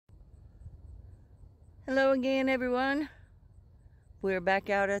Hello again, everyone. We're back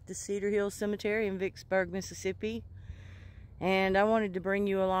out at the Cedar Hill Cemetery in Vicksburg, Mississippi. And I wanted to bring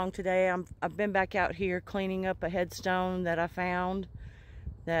you along today. I've been back out here cleaning up a headstone that I found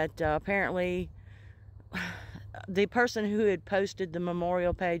that apparently the person who had posted the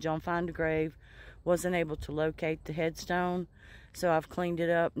memorial page on Find a Grave wasn't able to locate the headstone. So I've cleaned it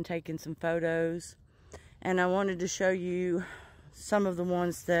up and taken some photos. And I wanted to show you some of the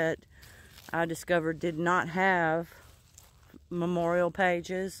ones that I discovered did not have memorial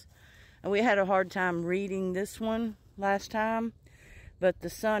pages. And we had a hard time reading this one last time, but the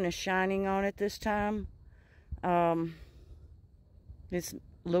sun is shining on it this time. It's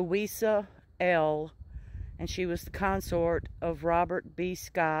Louisa L., and she was the consort of Robert B.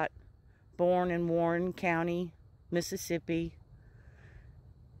 Scott, born in Warren County, Mississippi.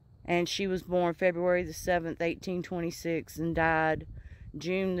 And she was born February the 7th, 1826, and died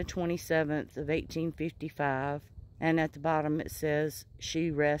June the 27th of 1855. And at the bottom it says,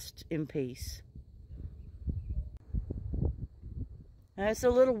 "She rests in peace." Now, it's a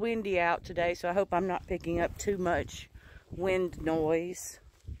little windy out today, so I hope I'm not picking up too much wind noise.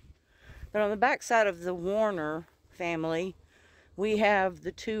 But on the back side of the Warner family, we have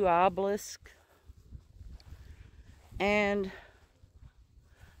the two obelisks. And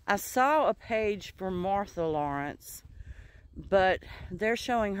I saw a page for Martha Lawrence, but they're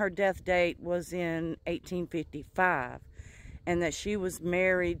showing her death date was in 1855, and that she was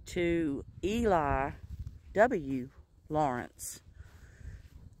married to Eli W. Lawrence.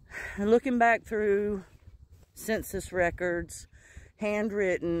 And looking back through census records,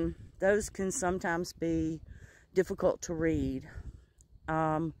 handwritten, those can sometimes be difficult to read.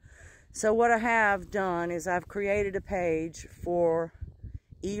 So what I have done is I've created a page for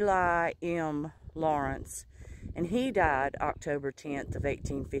Eli M. Lawrence. And he died October 10th of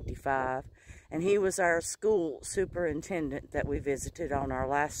 1855. And he was our school superintendent that we visited on our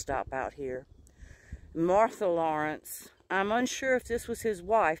last stop out here. Martha Lawrence, I'm unsure if this was his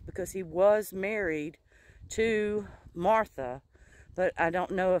wife because he was married to Martha, but I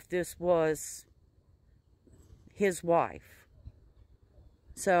don't know if this was his wife.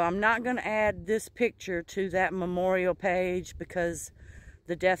 So I'm not going to add this picture to that memorial page because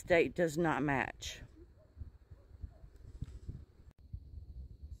the death date does not match.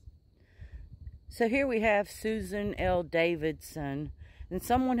 So here we have Susan L. Davidson, and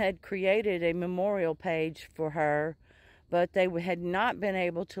someone had created a memorial page for her, but they had not been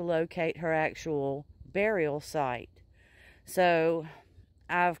able to locate her actual burial site. So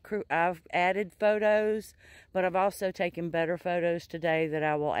I've added photos, but I've also taken better photos today that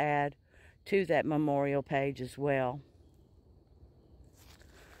I will add to that memorial page as well.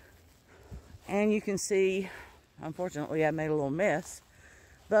 And you can see, unfortunately, I made a little mess,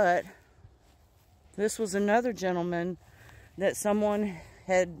 but this was another gentleman that someone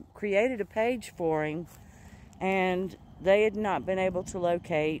had created a page for him, and they had not been able to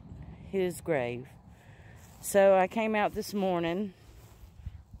locate his grave. So I came out this morning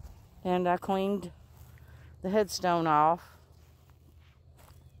and I cleaned the headstone off.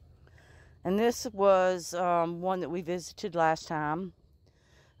 And this was one that we visited last time,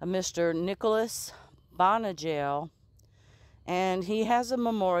 a Mr. Nicholas Bonagel. And he has a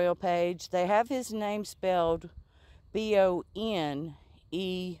memorial page. They have his name spelled B-O-N-E-N-G-E-L.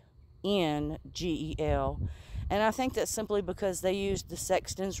 And I think that's simply because they used the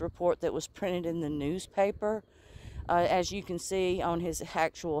sexton's report that was printed in the newspaper. As you can see on his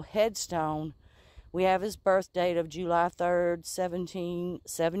actual headstone, we have his birth date of July 3rd,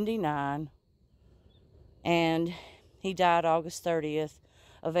 1779. And he died August 30th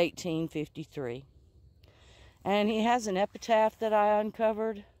of 1853. And he has an epitaph that I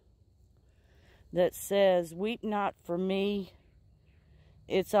uncovered that says, "Weep not for me,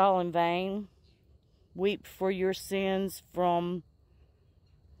 it's all in vain. Weep for your sins from..."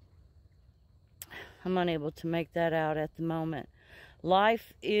 I'm unable to make that out at the moment.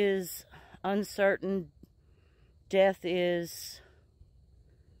 "Life is uncertain, death is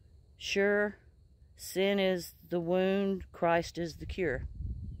sure, sin is the wound, Christ is the cure."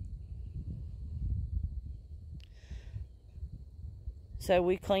 So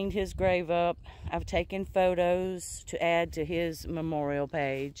we cleaned his grave up. I've taken photos to add to his memorial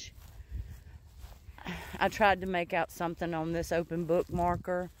page. I tried to make out something on this open book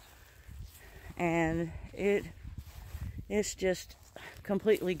marker, and it's just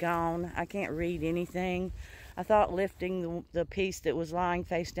completely gone. I can't read anything. I thought lifting the piece that was lying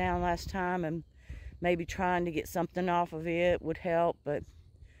face down last time and maybe trying to get something off of it would help, but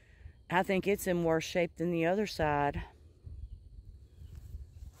I think it's in worse shape than the other side.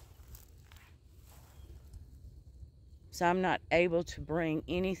 So I'm not able to bring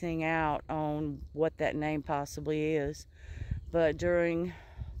anything out on what that name possibly is. But during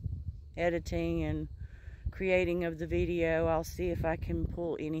editing and creating of the video, I'll see if I can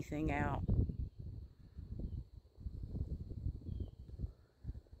pull anything out.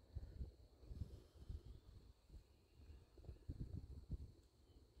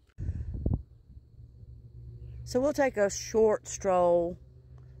 So we'll take a short stroll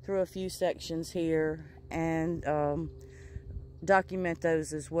through a few sections here and document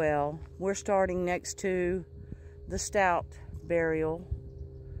those as well. We're starting next to the Stout burial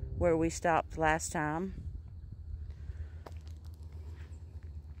where we stopped last time.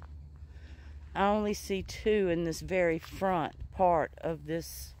 I only see two in this very front part of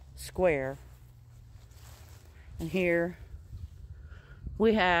this square. And here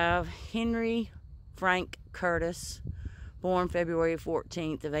we have Henry Frank Curtis, born February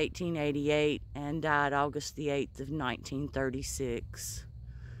 14th of 1888 and died August the 8th of 1936.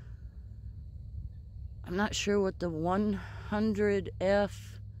 I'm not sure what the 100F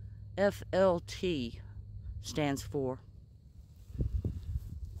FLT stands for.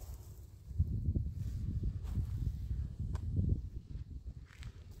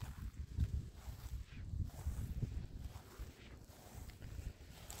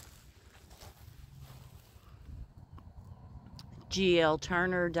 G.L.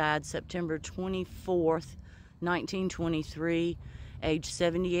 Turner died September 24th, 1923, age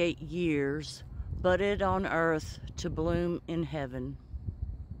 78 years, budded on earth to bloom in heaven.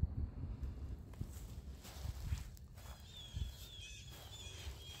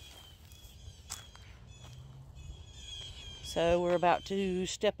 So we're about to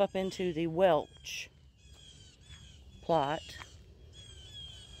step up into the Welch plot.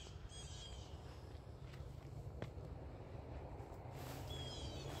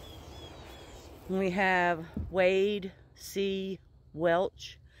 We have Wade C.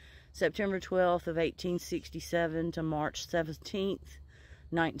 Welch, September 12th of 1867 to March 17th,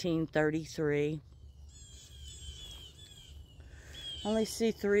 1933. Only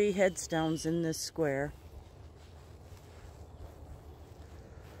see 3 headstones in this square.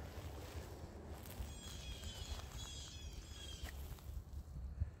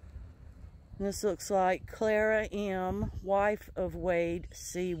 This looks like Clara M., wife of Wade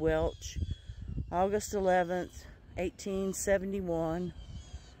C. Welch, August 11th, 1871,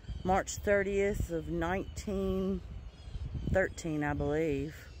 March 30th of 1913, I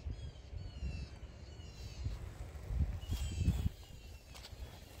believe.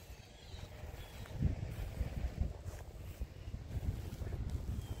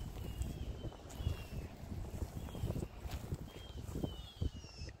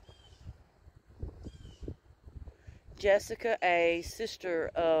 Jessica A., sister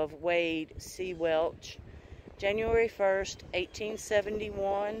of Wade C. Welch, January 1st,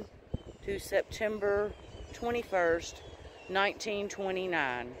 1871 to September 21st,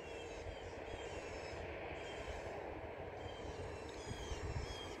 1929.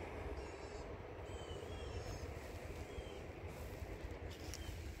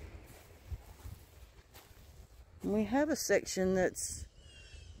 We have a section that's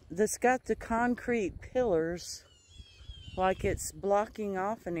got the concrete pillars like it's blocking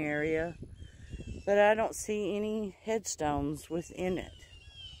off an area, but I don't see any headstones within it.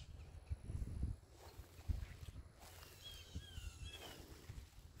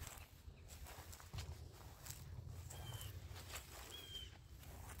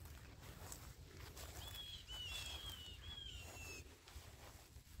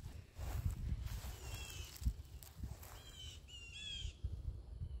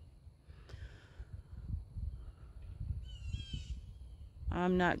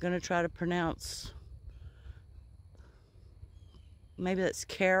 I'm not going to try to pronounce, maybe that's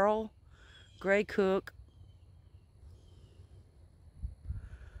Carol Gray Cook,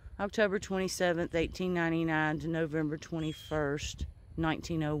 October 27th, 1899 to November 21st,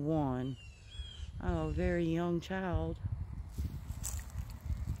 1901. Oh, a very young child.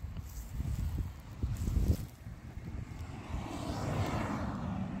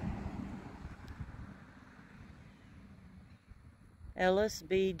 Ellis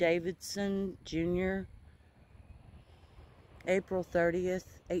B. Davidson, Jr., April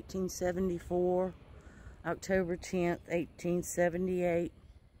 30th, 1874, October 10th, 1878.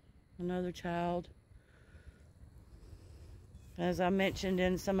 Another child. As I mentioned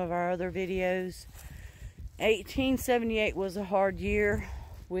in some of our other videos, 1878 was a hard year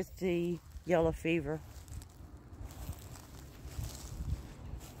with the yellow fever.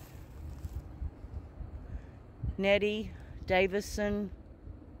 Nettie Davison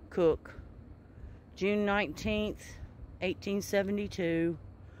Cook, June 19th, 1872,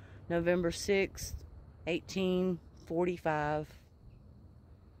 November 6th,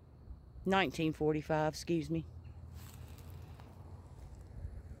 1945, excuse me.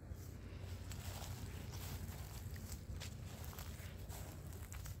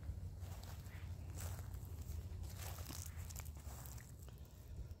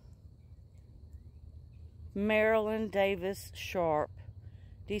 Marilyn Davis Sharp,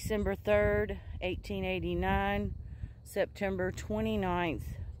 December 3rd, 1889, September 29th,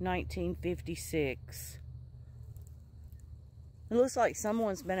 1956. It looks like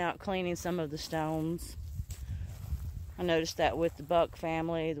someone's been out cleaning some of the stones. I noticed that with the Buck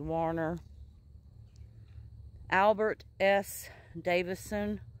family, the Warner. Albert S.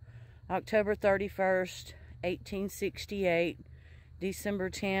 Davison, October 31st, 1868, December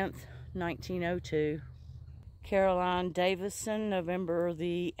 10th, 1902. Caroline Davison, November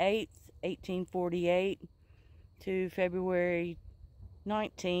the 8th, 1848 to February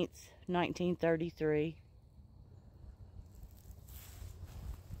 19th, 1933.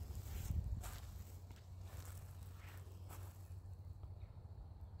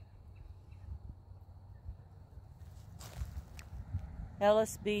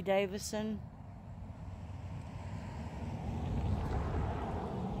 Ellis B. Davison,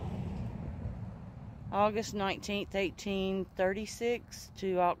 August 19th, 1836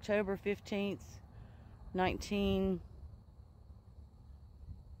 to October 15th,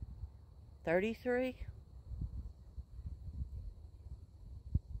 1933.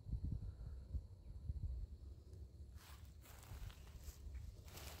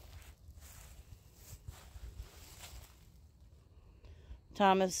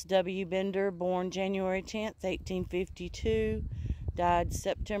 Thomas W. Bender, born January 10th, 1852, died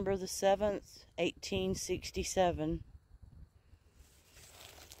September the 7th, 1867.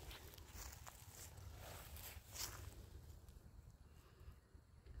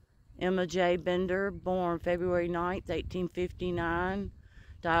 Emma J. Bender, born February 9th, 1859,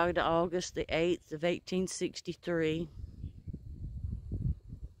 died August the 8th of 1863.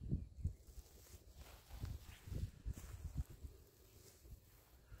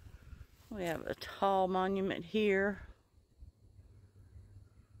 We have a tall monument here.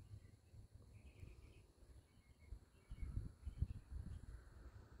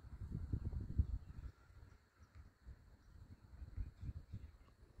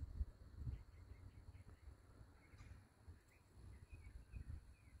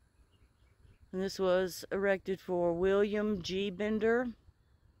 And this was erected for William G. Bender,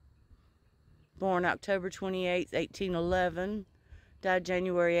 born October 28th, 1811, died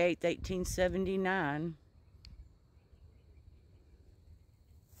January 8th, 1879.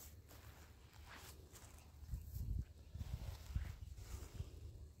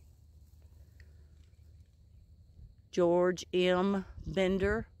 George M.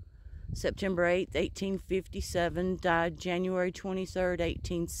 Bender, September 8th, 1857, died January 23rd,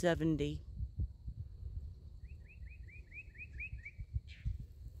 1870.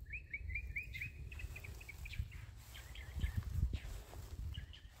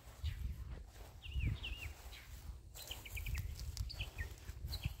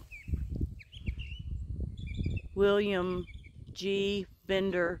 William G.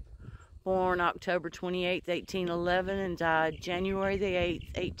 Bender, born October 28, 1811, and died January the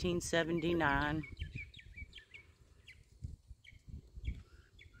 8th, 1879.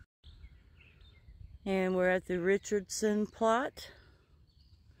 And we're at the Richardson plot.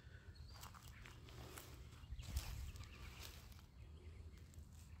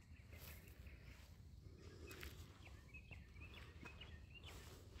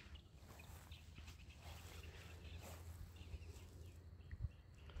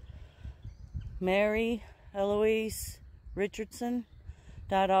 Mary Eloise Richardson,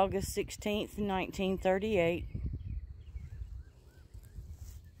 died August 16th, 1938.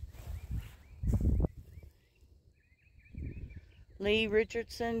 Lee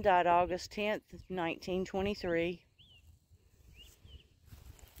Richardson, died August 10th, 1923.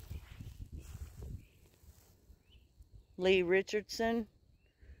 Lee Richardson,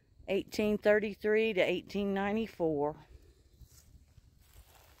 1833 to 1894.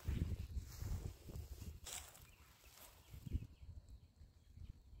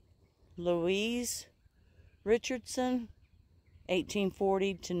 Louise Richardson,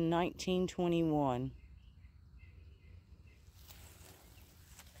 1840 to 1921.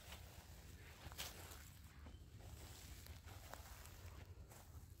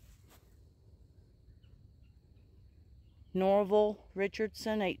 Norval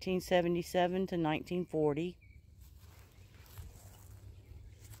Richardson, 1877 to 1940.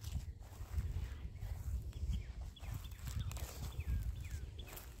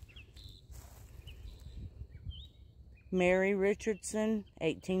 Mary Richardson,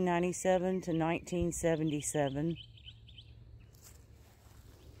 1897 to 1977.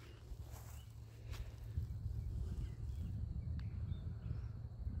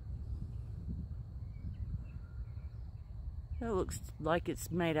 It looks like it's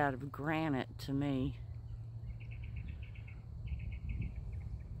made out of granite to me.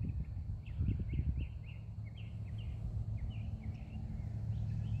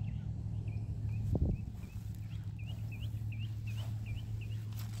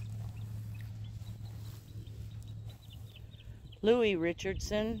 Louis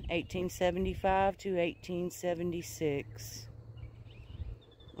Richardson, 1875 to 1876.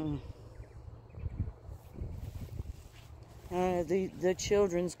 The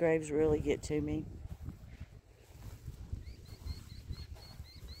children's graves really get to me.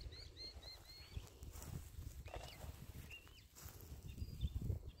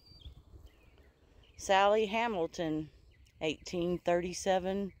 Sally Hamilton,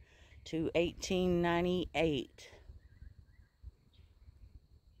 1837 to 1898.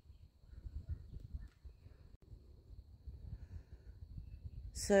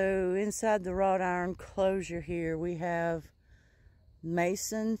 So inside the wrought iron closure here, we have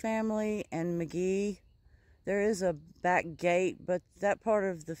Mason family and McGee. There is a back gate, but that part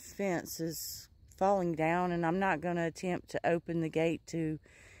of the fence is falling down, and I'm not going to attempt to open the gate to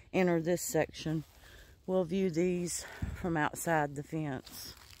enter this section. We'll view these from outside the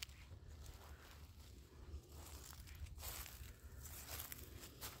fence.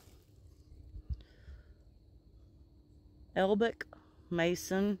 Elbeck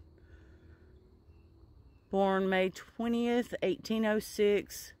Mason, born May 20th,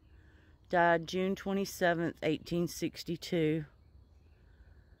 1806, died June 27th, 1862.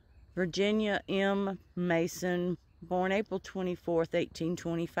 Virginia M. Mason, born April 24th,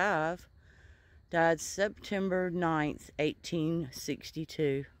 1825, died September 9th,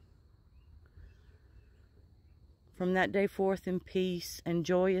 1862. From that day forth in peace and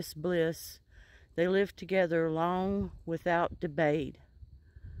joyous bliss, they lived together long without debate,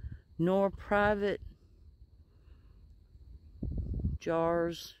 nor private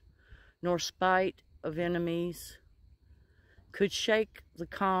jars, nor spite of enemies could shake the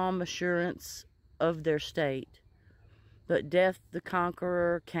calm assurance of their state. But death the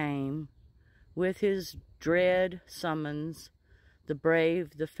conqueror came, with his dread summons. The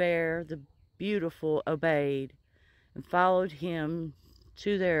brave, the fair, the beautiful obeyed, and followed him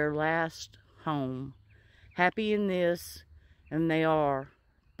to their last home. Happy in this, and they are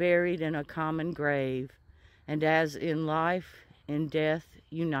buried in a common grave, and as in life, in death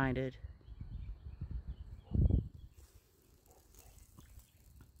united.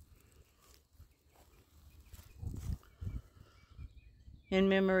 In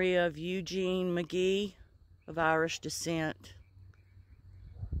memory of Eugene McGee, of Irish descent,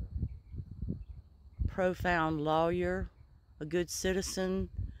 profound lawyer, a good citizen,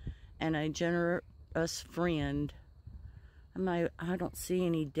 and a generous friend. I don't see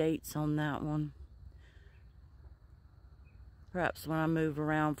any dates on that one. Perhaps when I move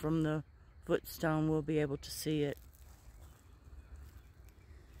around from the footstone, we'll be able to see it.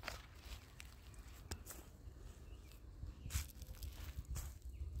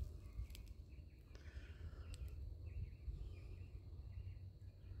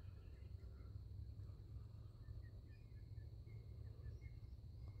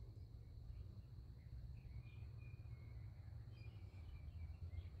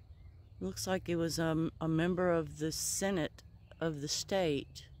 Looks like it was a member of the Senate of the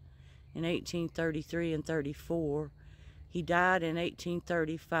state in 1833 and 34. He died in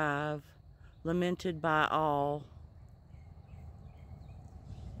 1835, lamented by all.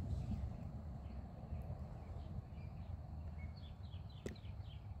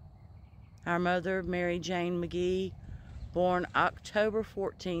 Our mother, Mary Jane McGee, born October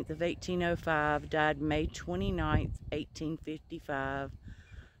 14th of 1805, died May 29th, 1855.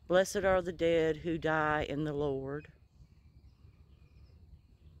 Blessed are the dead who die in the Lord.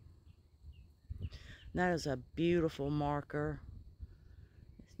 That is a beautiful marker.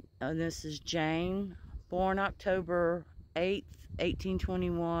 And this is Jane, born October 8th,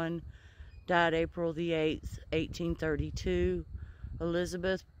 1821, died April the 8th, 1832.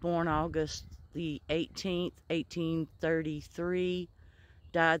 Elizabeth, born August the 18th, 1833,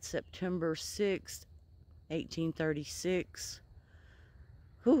 died September 6th, 1836.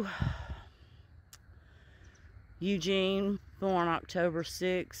 Whew. Eugene, born October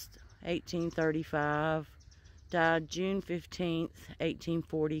 6th, 1835, died June 15th,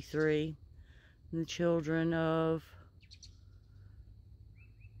 1843. The children of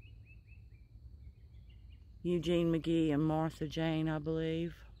Eugene McGee and Martha Jane, I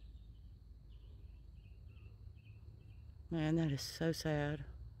believe. Man, that is so sad.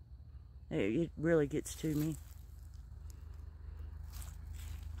 It really gets to me.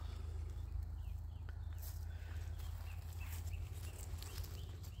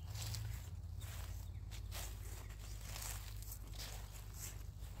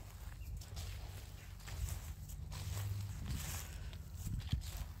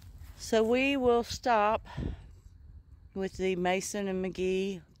 So we will stop with the Mason and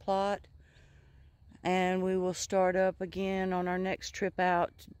McGee plot, and we will start up again on our next trip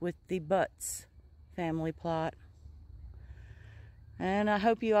out with the Butts family plot. And I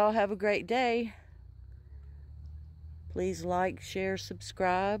hope you all have a great day. Please like, share,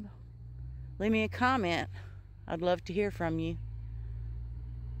 subscribe. Leave me a comment. I'd love to hear from you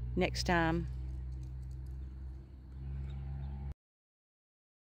next time.